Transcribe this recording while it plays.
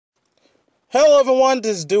Hello everyone,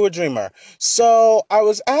 this is Do a Dreamer. So I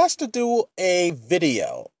was asked to do a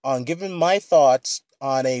video on giving my thoughts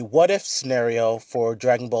on a what-if scenario for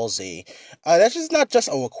Dragon Ball Z. That's just not just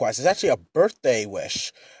a request, it's actually a birthday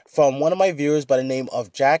wish from one of my viewers by the name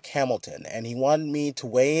of Jack Hamilton, and he wanted me to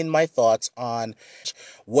weigh in my thoughts on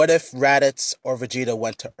what if Raditz or Vegeta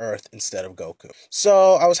went to Earth instead of Goku.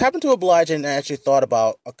 So I was happy to oblige and actually thought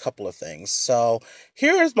about a couple of things. So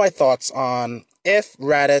here's my thoughts on if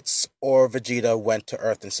Raditz or Vegeta went to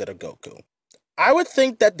Earth instead of Goku. I would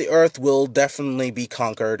think that the Earth will definitely be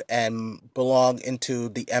conquered and belong into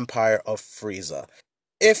the Empire of Frieza.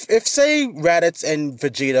 If say Raditz and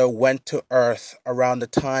Vegeta went to Earth around the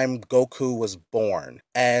time Goku was born,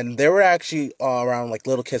 and they were actually around like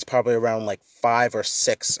little kids, probably around like 5 or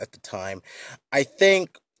 6 at the time, I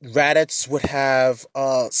think Raditz would have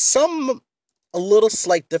a little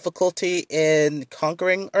slight difficulty in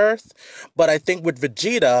conquering Earth, but I think with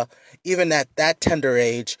Vegeta, even at that tender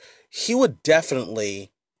age, he would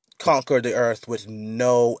definitely conquer the Earth with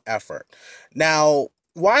no effort. Now,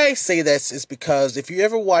 why I say this is because if you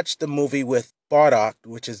ever watch the movie with Bardock,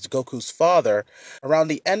 which is Goku's father, around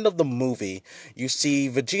the end of the movie, you see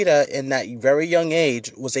Vegeta in that very young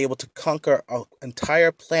age was able to conquer an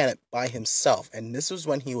entire planet by himself, and this was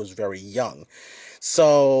when he was very young.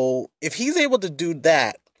 So if he's able to do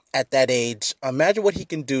that at that age, imagine what he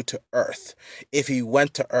can do to Earth if he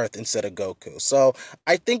went to Earth instead of Goku. So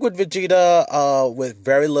I think with Vegeta, with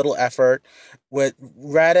very little effort, with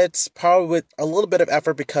Raditz, probably with a little bit of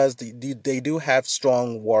effort because they do have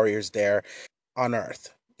strong warriors there on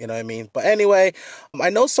Earth. You know what I mean? But anyway, I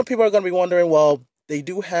know some people are going to be wondering, well, they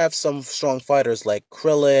do have some strong fighters like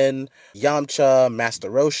Krillin, Yamcha, Master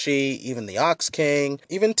Roshi, even the Ox King,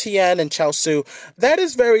 even Tien and Chaozu. That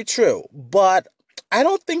is very true, but I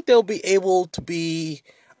don't think they'll be able to be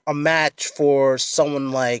a match for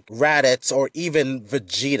someone like Raditz or even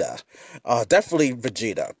Vegeta. Definitely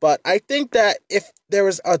Vegeta. But I think that if there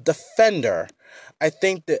is a defender, I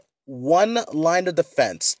think that one line of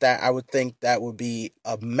defense that I would think that would be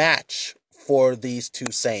a match for these two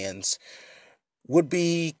Saiyans would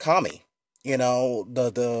be Kami. You know,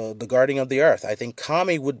 the guardian of the Earth. I think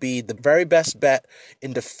Kami would be the very best bet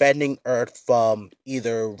in defending Earth from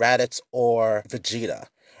either Raditz or Vegeta.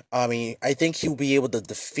 I mean, I think he'll be able to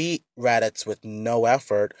defeat Raditz with no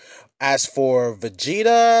effort. As for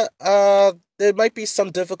Vegeta, there might be some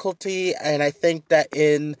difficulty, and I think that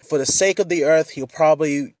for the sake of the Earth, he'll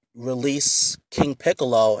probably release King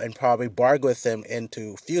Piccolo and probably bargain with him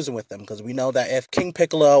into fusing with them, because we know that if King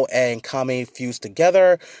Piccolo and Kami fuse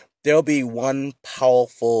together, there'll be one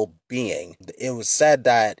powerful being. It was said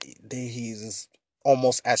that he's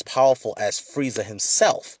almost as powerful as Frieza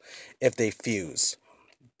himself if they fuse.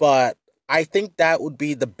 But I think that would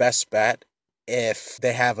be the best bet if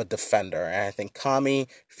they have a defender. And I think Kami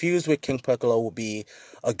fused with King Piccolo will be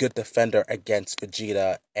a good defender against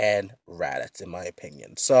Vegeta and Raditz, in my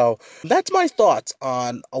opinion. So that's my thoughts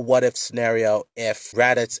on a what-if scenario if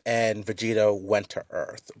Raditz and Vegeta went to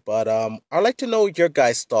Earth. But I'd like to know your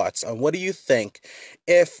guys' thoughts on what do you think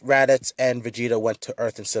if Raditz and Vegeta went to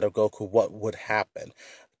Earth instead of Goku, what would happen?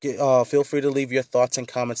 Feel free to leave your thoughts and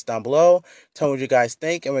comments down below. Tell me what you guys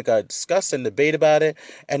think, and we're going to discuss and debate about it.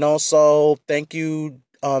 And also, thank you,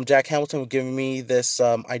 Jack Hamilton, for giving me this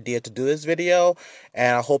idea to do this video.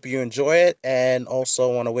 And I hope you enjoy it. And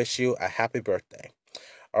also want to wish you a happy birthday.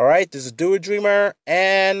 All right, this is Do a Dreamer,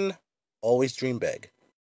 and always dream big.